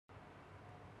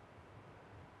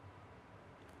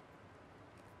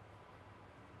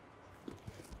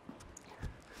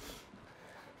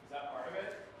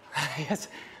Yes,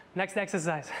 next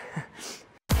exercise.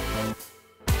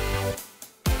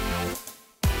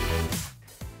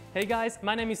 Hey guys,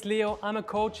 my name is Leo. I'm a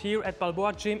coach here at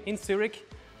Balboa Gym in Zurich.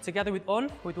 Together with On,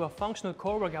 we do a functional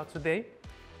core workout today.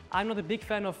 I'm not a big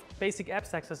fan of basic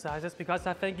abs exercises because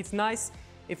I think it's nice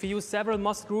if you use several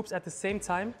muscle groups at the same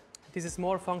time. This is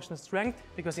more functional strength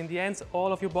because in the end,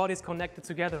 all of your body is connected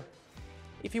together.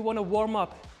 If you want to warm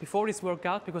up before this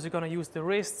workout, because you're going to use the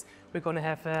wrists, we're going to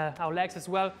have our legs as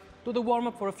well, do the warm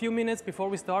up for a few minutes before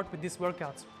we start with this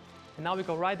workout. And now we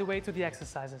go right away to the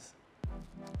exercises.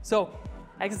 So,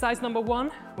 exercise number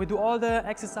 1, we do all the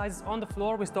exercises on the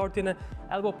floor. We start in an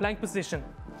elbow plank position.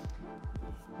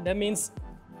 That means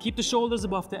keep the shoulders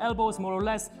above the elbows, more or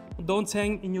less. Don't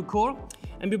hang in your core.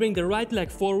 And we bring the right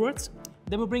leg forward.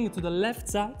 Then we bring it to the left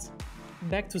side,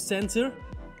 back to center,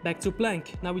 back to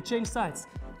plank. Now we change sides.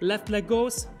 Left leg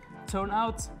goes, turn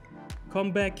out,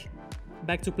 come back,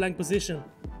 back to plank position.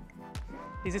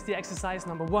 This is the exercise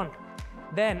number 1.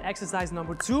 Then exercise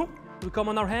number 2, we come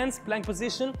on our hands, plank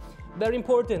position. Very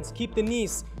important, keep the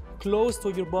knees close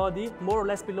to your body, more or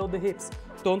less below the hips.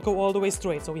 Don't go all the way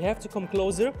straight, so we have to come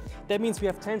closer. That means we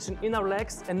have tension in our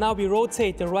legs, and now we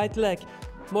rotate the right leg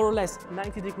more or less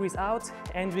 90 degrees out,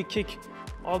 and we kick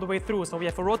all the way through. So we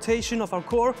have a rotation of our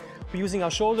core. We're using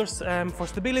our shoulders for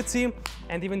stability,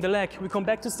 and even the leg. We come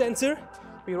back to center,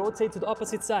 we rotate to the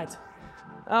opposite side.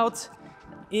 Out,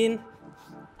 in,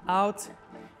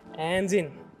 and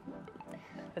in.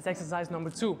 That's exercise number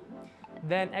 2.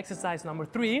 Then exercise number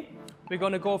 3, we're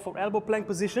gonna go for elbow plank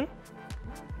position,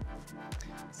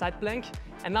 side plank,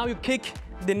 and now you kick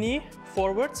the knee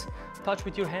forward, touch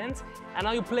with your hand, and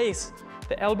now you place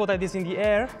the elbow that is in the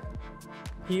air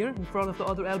here in front of the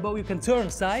other elbow. You can turn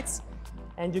sides,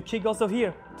 and you kick also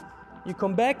here. You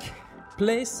come back,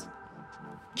 place,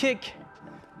 kick,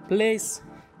 place,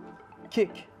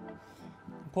 kick.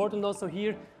 Important also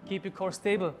here, keep your core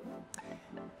stable.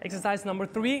 Exercise number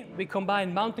 3, we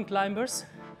combine mountain climbers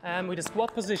with a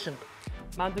squat position.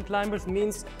 Mountain climbers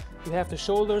means you have the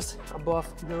shoulders above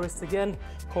the wrists again,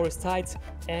 core is tight,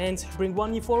 and bring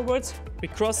one knee forward. We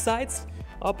cross sides,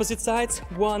 opposite sides,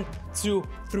 1, 2,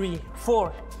 3,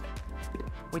 4.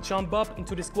 We jump up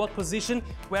into the squat position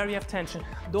where you have tension.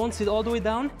 Don't sit all the way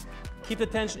down, keep the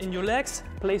tension in your legs,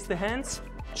 place the hands,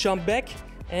 jump back,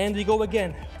 and we go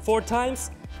again. 4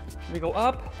 times, we go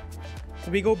up,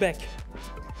 we go back.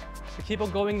 We keep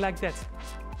on going like that.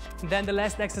 Then the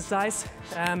last exercise,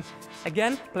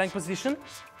 again, plank position.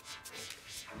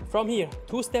 From here,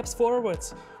 2 steps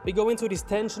forwards. We go into this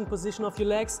tension position of your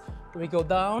legs. We go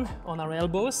down on our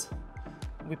elbows.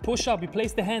 We push up, we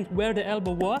place the hand where the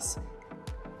elbow was.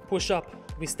 Push up,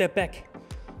 we step back.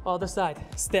 Other side,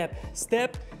 step,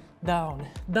 step, down,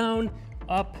 down,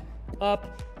 up,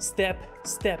 up, step,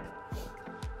 step.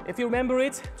 If you remember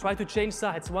it, try to change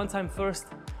sides. 1 time first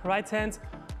right hand,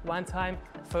 1 time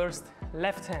first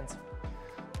left hand.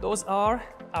 Those are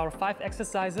our 5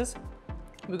 exercises.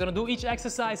 We're gonna do each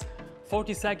exercise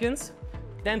 40 seconds,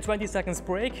 then 20 seconds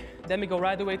break. Then we go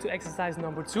right away to exercise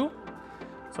number 2.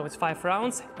 So it's 5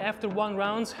 rounds. After 1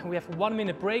 round, we have 1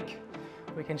 minute break.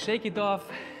 We can shake it off.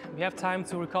 We have time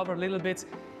to recover a little bit.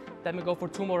 Then we go for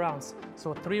 2 more rounds.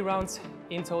 So 3 rounds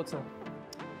in total.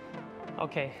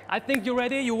 Okay, I think you're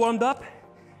ready, you warmed up.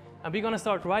 And we're gonna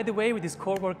start right away with this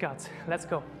core workout. Let's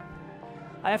go.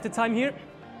 I have the time here.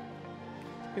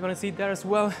 You're gonna see it there as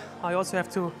well. I also have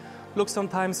to look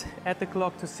sometimes at the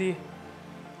clock to see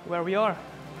where we are.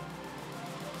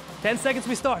 10 seconds,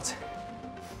 we start.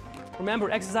 Remember,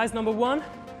 exercise number 1,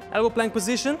 elbow plank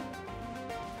position.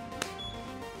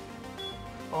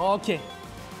 Okay,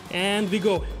 and we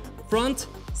go front,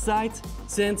 side,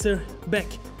 center, back.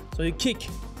 So you kick,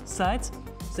 side,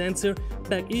 center,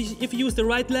 back. If you use the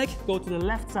right leg, go to the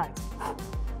left side.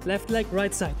 Left leg,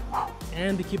 right side.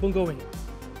 And we keep on going.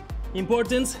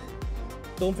 Important,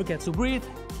 don't forget to breathe.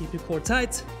 Keep your core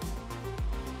tight.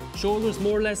 Shoulders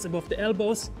more or less above the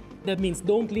elbows. That means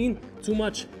don't lean too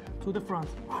much to the front.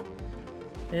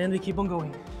 And we keep on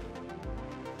going.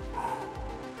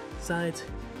 Side,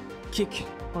 kick,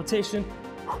 rotation.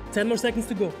 10 more seconds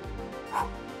to go.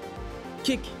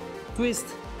 Kick, twist,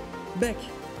 back,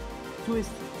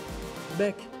 twist,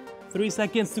 back. 3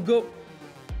 seconds to go.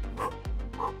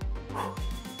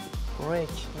 Break,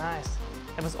 nice.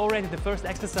 That was already the first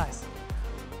exercise.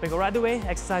 We go right away,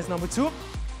 exercise number 2.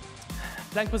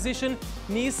 Plank position,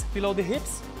 knees below the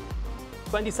hips.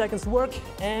 20 seconds work,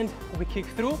 and we kick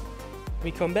through.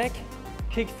 We come back,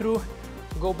 kick through,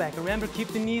 go back. Remember, keep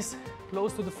the knees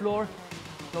close to the floor,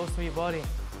 close to your body.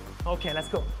 Okay, let's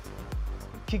go.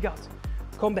 Kick out,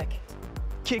 come back,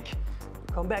 kick,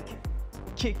 come back,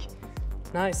 kick.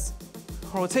 Nice.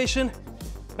 rotation,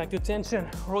 back to tension,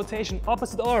 rotation,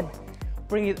 opposite arm,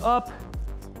 bring it up.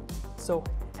 So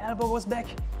elbow goes back,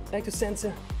 back to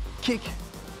center, kick,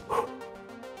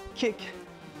 kick.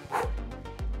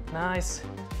 Nice,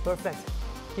 perfect.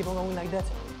 Keep on going like that.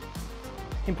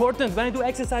 Important, when I do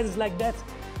exercises like that,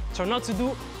 try not to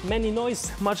do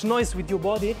much noise with your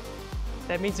body.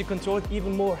 That means you control it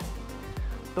even more.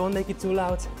 Don't make it too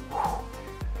loud.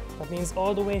 That means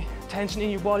all the way, tension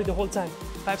in your body the whole time.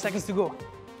 5 seconds to go.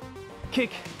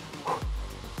 Kick,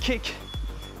 kick,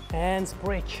 and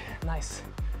break. Nice.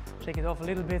 Shake it off a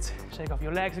little bit, shake off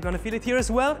your legs. You're gonna feel it here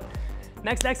as well.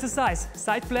 Next exercise,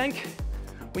 side plank.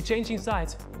 We're changing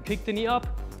sides. Kick the knee up,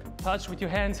 touch with your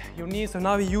hands, your knees. So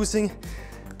now we're using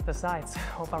the sides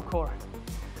of our core.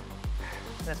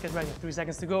 Let's get ready, 3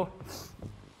 seconds to go.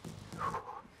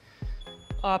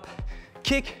 Up,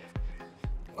 kick,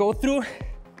 go through,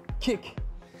 kick.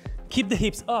 Keep the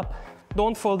hips up,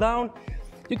 don't fall down.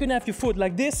 You can have your foot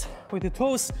like this with the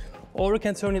toes, or you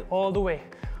can turn it all the way.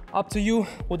 Up to you,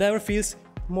 whatever feels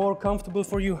more comfortable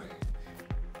for you.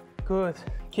 Good,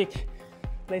 kick,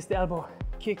 place the elbow,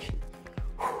 kick.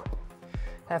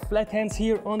 Have flat hands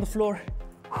here on the floor.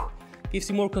 Gives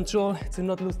you more control to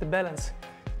not lose the balance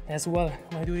as well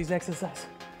when I do this exercise.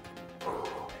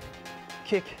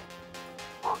 Kick.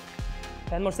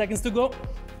 10 more seconds to go.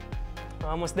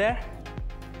 Almost there.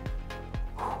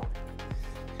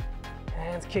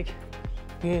 And kick.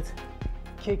 Good.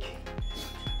 Kick.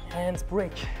 And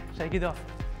break. Shake it off.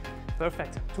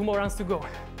 Perfect. 2 more rounds to go.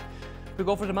 We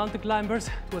go for the mountain climbers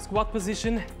to a squat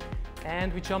position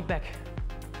and we jump back.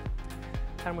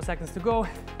 10 more seconds to go.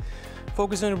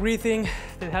 Focus on your breathing.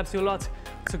 That helps you a lot.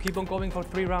 So keep on going for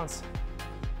 3 rounds.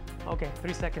 Okay,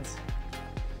 3 seconds.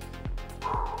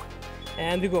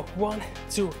 And we go 1,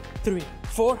 2, 3,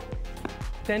 4.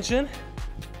 Tension.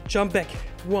 Jump back.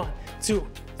 1, 2,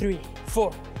 3,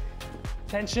 4.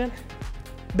 Tension.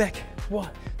 Back. 1,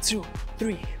 2,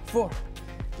 3, 4.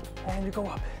 And we go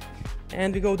up.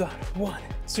 And we go down. 1,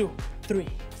 2, 3,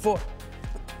 4.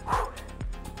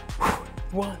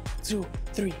 1, 2,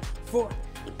 3, 4.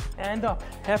 And up.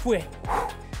 Halfway.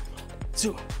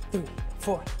 2, 3,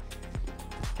 4.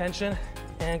 Tension.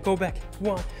 And go back.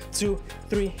 1, 2,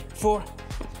 3, 4.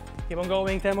 Keep on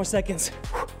going. 10 more seconds.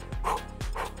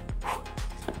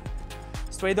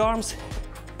 Straight arms.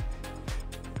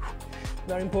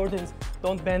 Very important.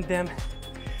 Don't bend them.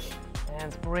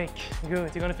 And break.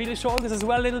 Good. You're gonna feel the shoulders as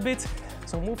well a little bit.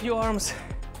 So move your arms.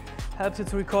 Helps you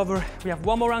to recover. We have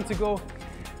 1 more round to go.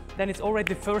 Then it's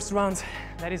already the first round.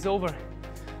 That is over.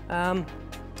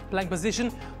 Plank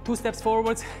position. 2 steps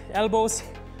forward. Elbows.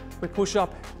 We push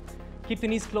up. Keep the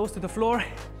knees close to the floor.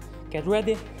 Get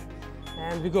ready.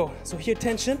 And we go. So here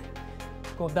tension.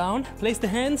 Go down. Place the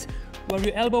hand where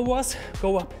your elbow was.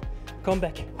 Go up. Come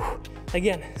back.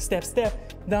 Again. Step,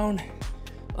 step. Down.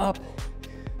 Up.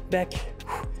 Back.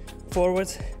 Forward.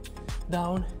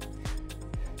 Down.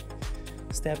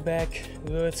 Step back.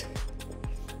 Good.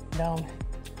 Down.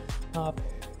 Up.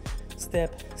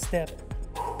 Step, step.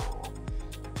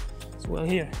 As well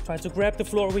here. Try to grab the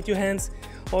floor with your hands.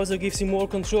 Also gives you more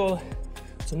control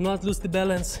to not lose the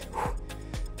balance.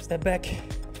 Step back.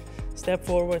 Step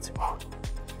forward.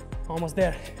 Almost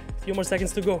there. A few more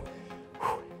seconds to go.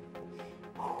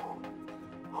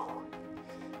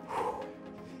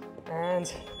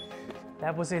 And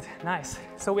that was it. Nice.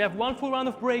 So we have 1 full round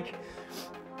of break.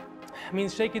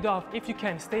 Means shake it off if you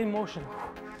can. Stay in motion.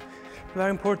 Very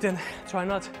important. Try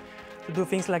not to do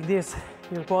things like this.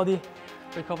 Your body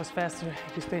recovers faster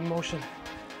if you stay in motion.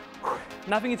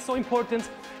 And I think it's so important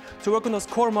to work on those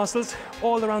core muscles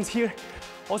all around here.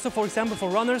 Also, for example, for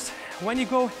runners, when you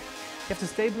go, you have to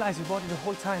stabilize your body the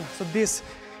whole time. So this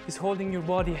is holding your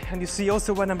body. And you see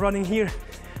also when I'm running here,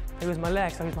 I use my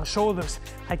legs, I use my shoulders.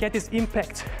 I get this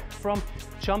impact from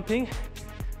jumping.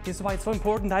 This is why it's so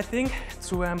important, I think,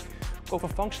 to go for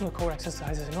functional core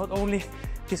exercises. And not only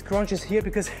these crunches here,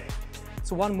 because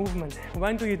it's one movement.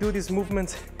 When do you do this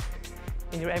movement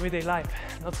in your everyday life?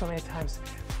 Not so many times.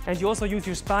 And you also use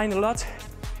your spine a lot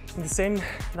in the same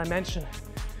dimension.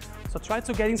 So try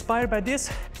to get inspired by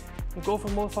this and go for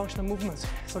more functional movements.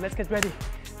 So let's get ready.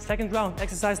 Second round,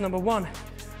 exercise number 1.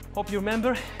 Hope you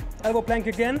remember. Elbow plank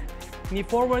again, knee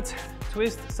forward,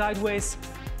 twist, sideways,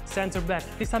 center back.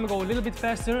 This time I go a little bit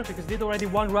faster because we did already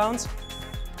 1 round.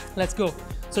 Let's go.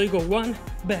 So you go 1,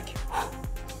 back,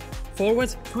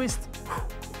 forward, twist.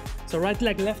 So right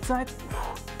leg, left side,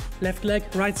 left leg,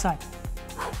 right side.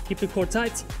 Keep the core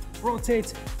tight,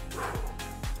 rotate,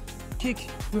 kick,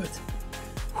 good.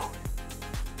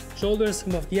 Shoulders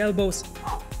above the elbows,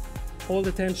 hold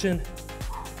the tension,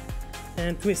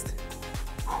 and twist.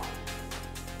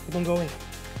 Keep on going.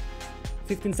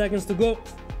 15 seconds to go.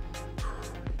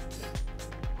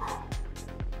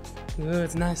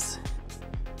 Good, nice.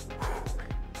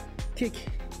 Kick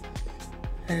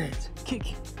and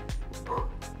kick.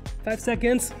 5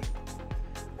 seconds.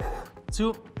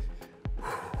 2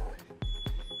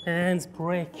 and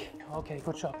break. Okay,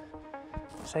 good job.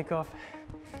 Shake off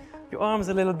your arms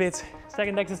a little bit.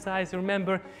 Second exercise,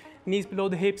 remember, knees below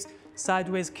the hips,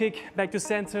 sideways kick, back to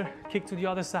center, kick to the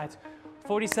other side.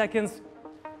 40 seconds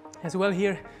as well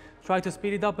here. Try to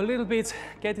speed it up a little bit,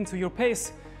 get into your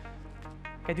pace,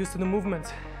 get used to the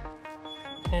movement.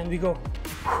 And we go.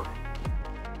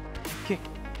 Kick,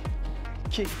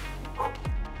 kick,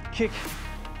 kick.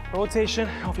 Rotation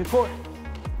of your core.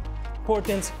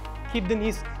 Important, keep the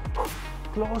knees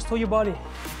close to your body.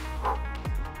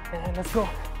 And let's go.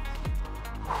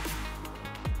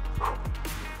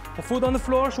 The foot on the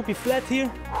floor should be flat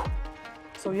here,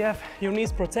 so you have your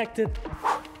knees protected.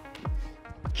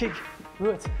 Kick,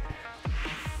 good.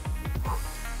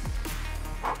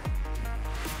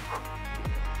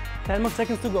 Ten more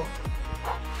seconds to go.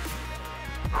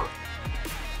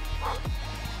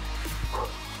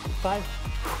 5.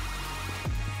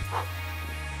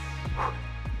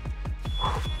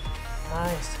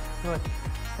 Nice, good.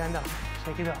 Stand up,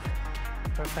 shake it off.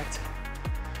 Perfect.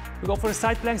 We go for the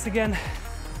side planks again.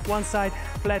 One side,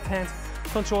 flat hand,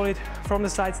 control it from the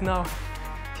sides now.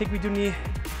 Kick with your knee,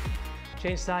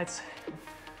 change sides,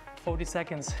 40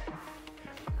 seconds.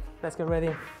 Let's get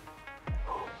ready.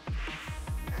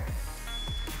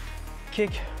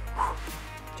 Kick,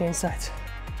 change sides,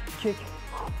 kick,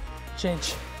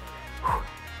 change.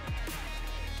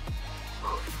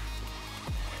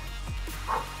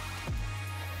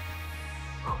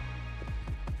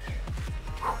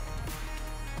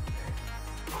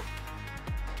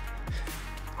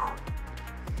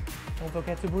 Don't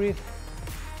forget to breathe.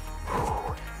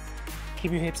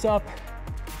 Keep your hips up.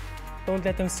 Don't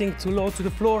let them sink too low to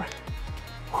the floor.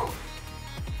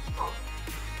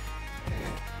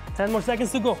 10 more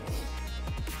seconds to go.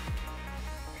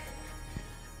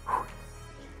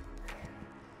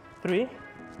 3,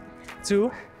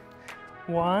 2,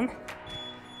 1,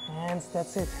 and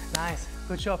that's it. Nice,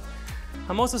 good job.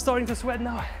 I'm also starting to sweat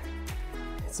now.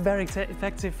 It's a very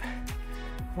effective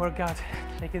workout.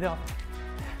 Shake it up.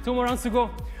 2 more rounds to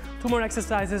go, 2 more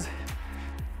exercises,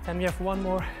 and we have 1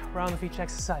 more round of each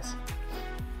exercise.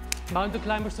 Mountain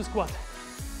climbers to squat.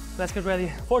 Let's get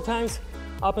ready. 4 times,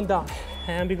 up and down.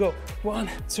 And we go. 1,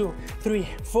 2, 3,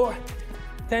 4.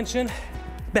 Tension,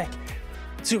 back.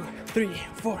 2, 3,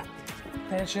 4.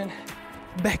 Tension,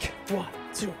 back. 1,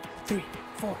 2, 3,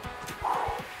 4.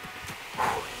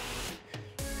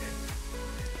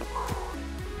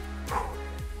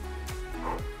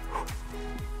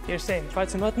 Here, same. Try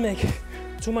to not make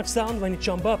too much sound when you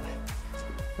jump up.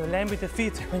 You land with the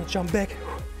feet when you jump back.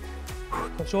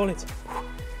 Control it.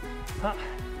 Up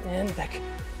and back.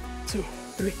 2,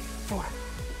 3, 4.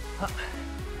 Up,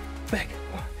 back.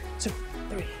 1, 2,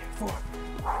 3, 4.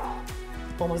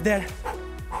 Almost there.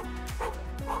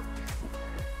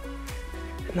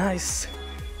 Nice.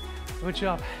 Good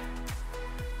job.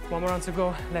 1 more round to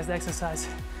go. Last exercise.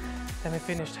 Then we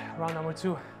finished round number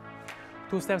 2.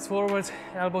 2 steps forward,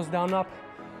 elbows down, up.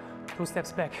 2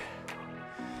 steps back.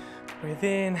 Breathe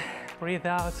in, breathe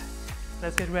out.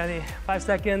 Let's get ready. 5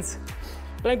 seconds.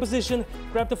 Plank position,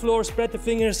 grab the floor, spread the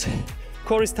fingers.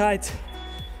 Core is tight.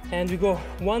 And we go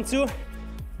 1, 2,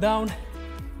 down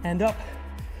and up.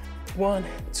 1,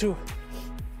 2.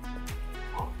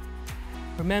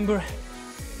 Remember,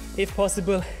 if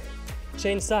possible,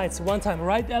 change sides. One time,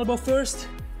 right elbow first.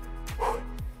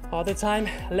 Other time,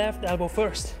 left elbow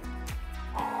first.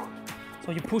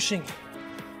 So you're pushing,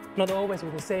 not always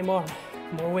with the same arm,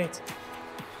 more weight.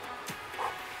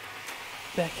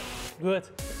 Back, good,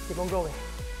 keep on going.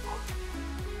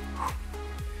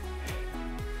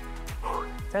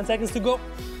 10 seconds to go.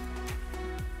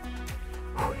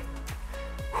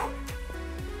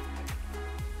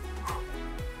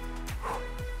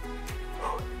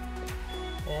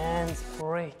 And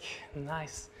break,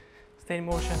 nice. Stay in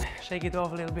motion, shake it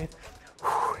off a little bit.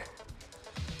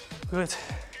 Good.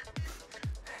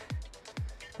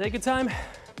 Take your time.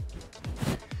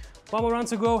 1 more round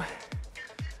to go.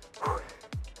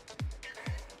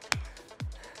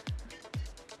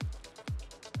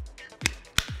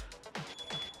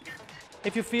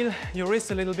 If you feel your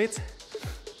wrists a little bit,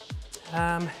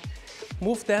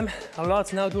 move them a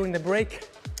lot now during the break.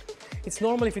 It's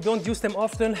normal if you don't use them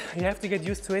often, you have to get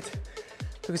used to it.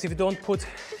 Because if you don't put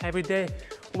every day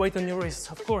weight on your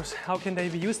wrists, of course, how can they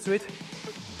be used to it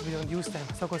if you don't use them?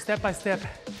 So go step by step.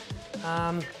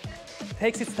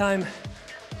 Takes its time,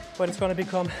 but it's gonna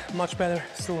become much better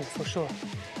soon, for sure.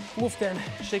 Move then,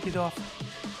 shake it off,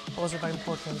 also very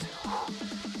important.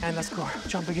 And let's go,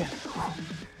 jump again.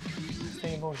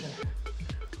 Stay in motion.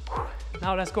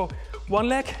 Now let's go, one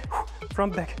leg,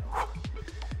 front back.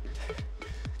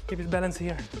 Keep it balanced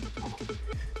here.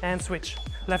 And switch,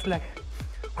 left leg.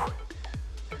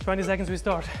 20 seconds we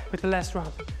start with the last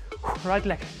round. Right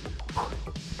leg.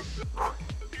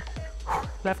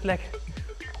 Left leg.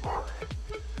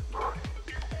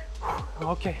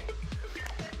 Okay,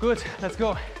 good, let's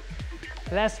go.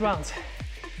 Last round.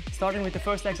 Starting with the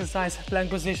first exercise, plank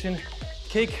position,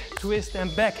 kick, twist,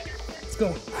 and back. Let's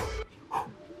go.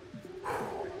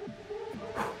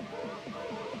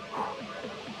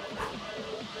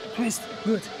 Twist,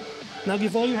 good. Now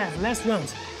give all you have, last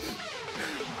round.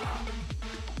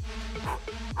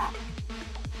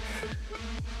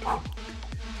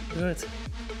 Good.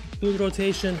 Good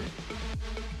rotation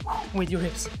with your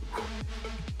hips.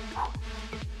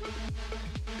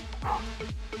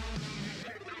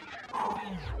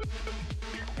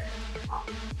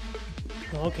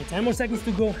 Okay, 10 more seconds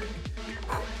to go.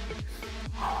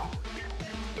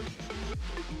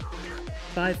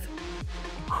 5.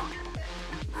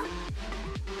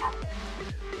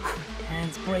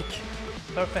 Hands break.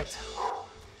 Perfect.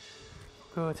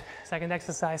 Good. Second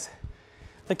exercise.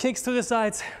 The kicks to the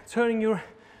sides, turning your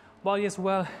body as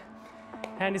well.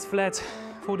 Hand is flat,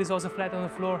 foot is also flat on the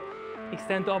floor.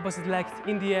 Extend the opposite leg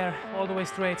in the air, all the way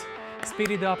straight.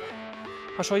 Speed it up.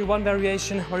 I'll show you one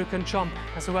variation where you can jump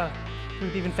as well. Do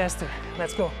it even faster.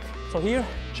 Let's go. So here,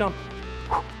 jump,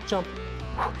 jump.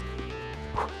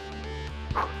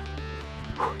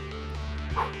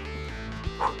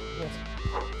 Good.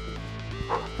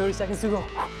 30 seconds to go.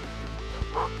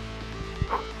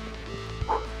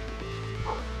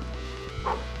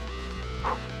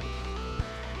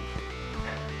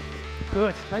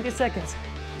 Good, 20 seconds.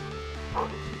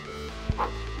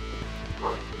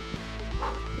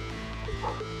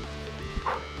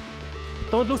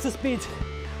 Don't lose the speed.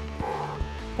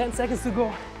 10 seconds to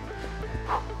go.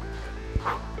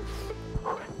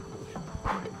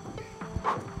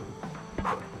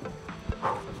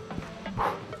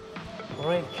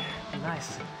 Break,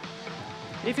 nice.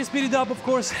 If you speed it up, of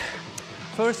course,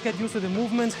 first get used to the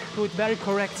movement, do it very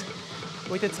correct,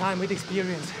 with the time, with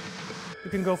experience. You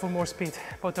can go for more speed,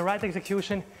 but the right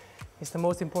execution is the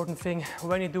most important thing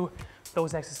when you do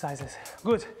those exercises.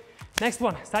 Good. Next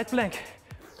one, side plank.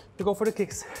 You go for the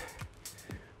kicks.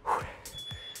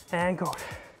 And go.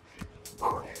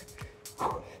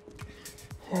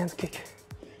 And kick.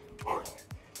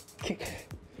 Kick.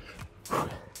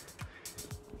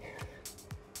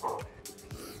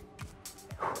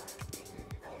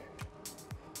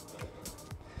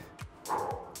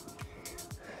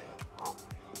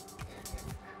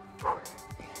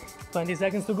 Twenty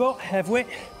seconds to go, halfway.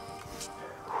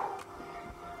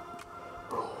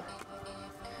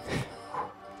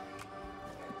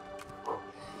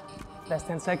 Last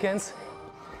 10 seconds.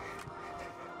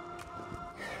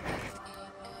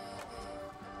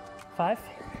 5.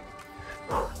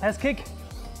 Last kick.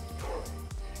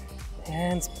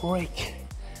 And break.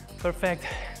 Perfect.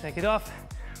 Take it off.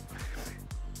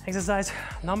 Exercise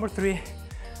number 3.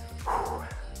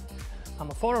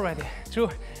 Number 4 already. 2.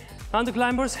 Round the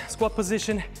climbers, squat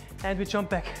position, and we jump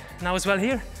back. Now as well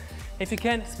here, if you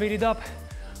can, speed it up.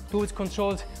 Do it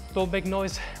controlled. Don't make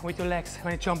noise with your legs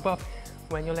when you jump up,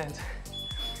 when you land.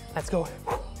 Let's go.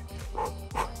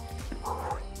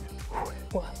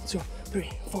 1, 2, 3,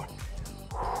 4.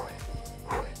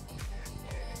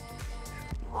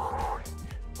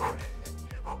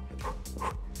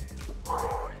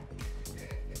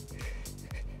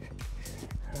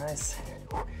 Nice.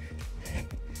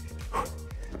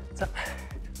 What's up?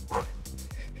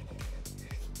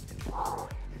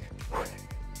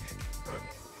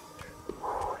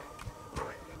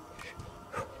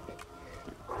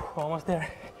 Almost there.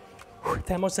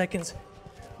 10 more seconds.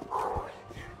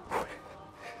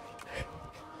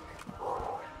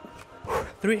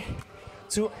 Three,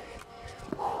 2,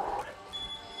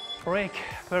 break.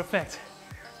 Perfect.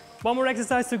 One more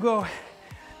exercise to go.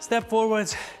 Step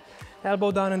forwards,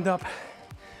 elbow down and up.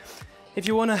 If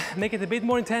you want to make it a bit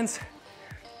more intense,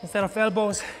 instead of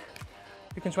elbows,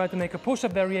 you can try to make a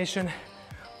push-up variation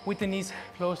with the knees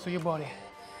close to your body.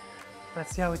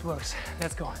 Let's see how it works.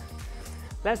 Let's go.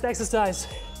 Last exercise.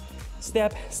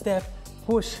 Step, step,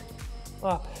 push,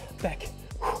 up, back.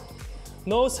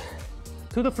 Nose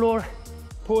to the floor,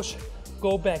 push,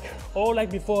 go back. All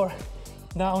like before,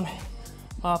 down,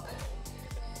 up,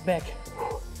 back.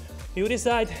 You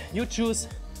decide, you choose.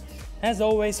 As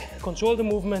always, control the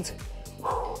movement.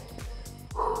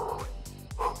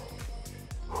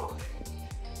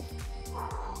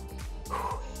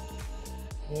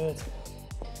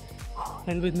 A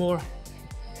little bit more.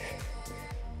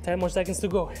 10 more seconds to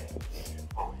go.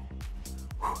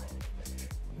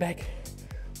 Back,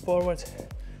 forward.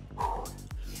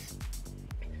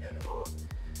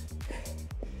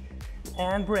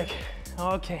 And break.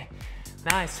 Okay,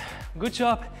 nice. Good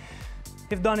job.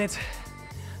 You've done it.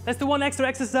 Let's do one extra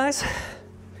exercise.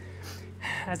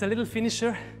 As a little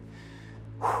finisher,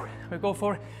 we go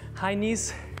for high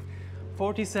knees,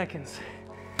 40 seconds.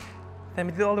 Then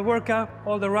we did all the workout,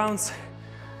 all the rounds.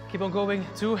 Keep on going,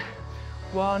 2,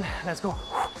 1, let's go.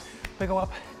 We go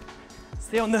up.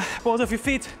 Stay on the balls of your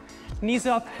feet, knees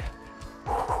up.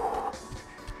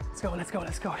 Let's go, let's go,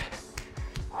 let's go.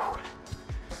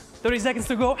 30 seconds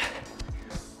to go.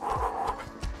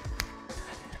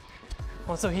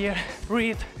 Also here,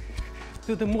 breathe,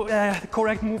 do the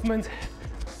correct movement,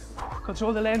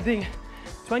 control the landing.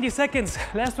 20 seconds,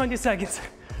 last 20 seconds.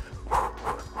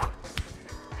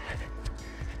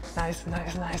 Nice,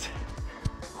 nice, nice.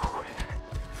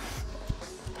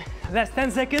 Last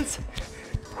 10 seconds.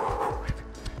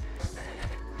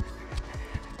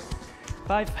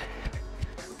 5.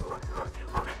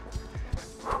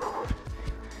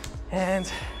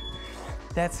 And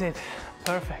that's it,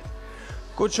 perfect.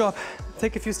 Good job.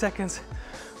 Take a few seconds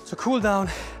to cool down,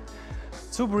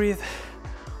 to breathe,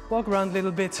 walk around a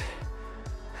little bit.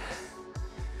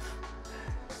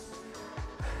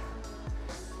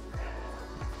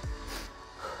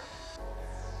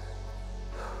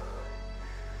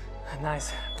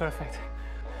 Nice, perfect.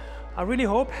 I really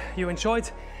hope you enjoyed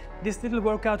this little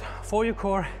workout for your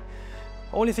core.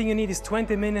 Only thing you need is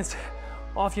 20 minutes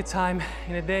of your time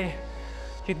in a day.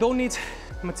 You don't need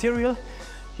material,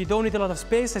 you don't need a lot of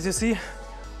space. As you see,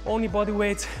 only body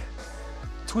weight,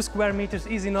 2 square meters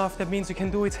is enough. That means you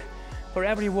can do it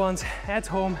wherever you want, at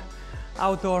home,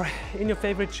 outdoor, in your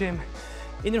favorite gym,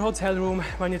 in your hotel room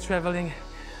when you're traveling.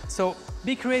 So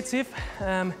be creative,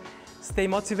 stay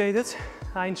motivated.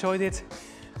 I enjoyed it.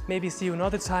 Maybe see you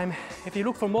another time. If you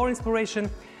look for more inspiration,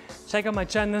 check out my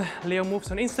channel, Leo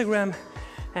Moves on Instagram,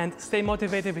 and stay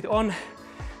motivated with On.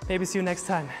 Maybe see you next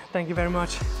time. Thank you very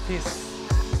much. Peace.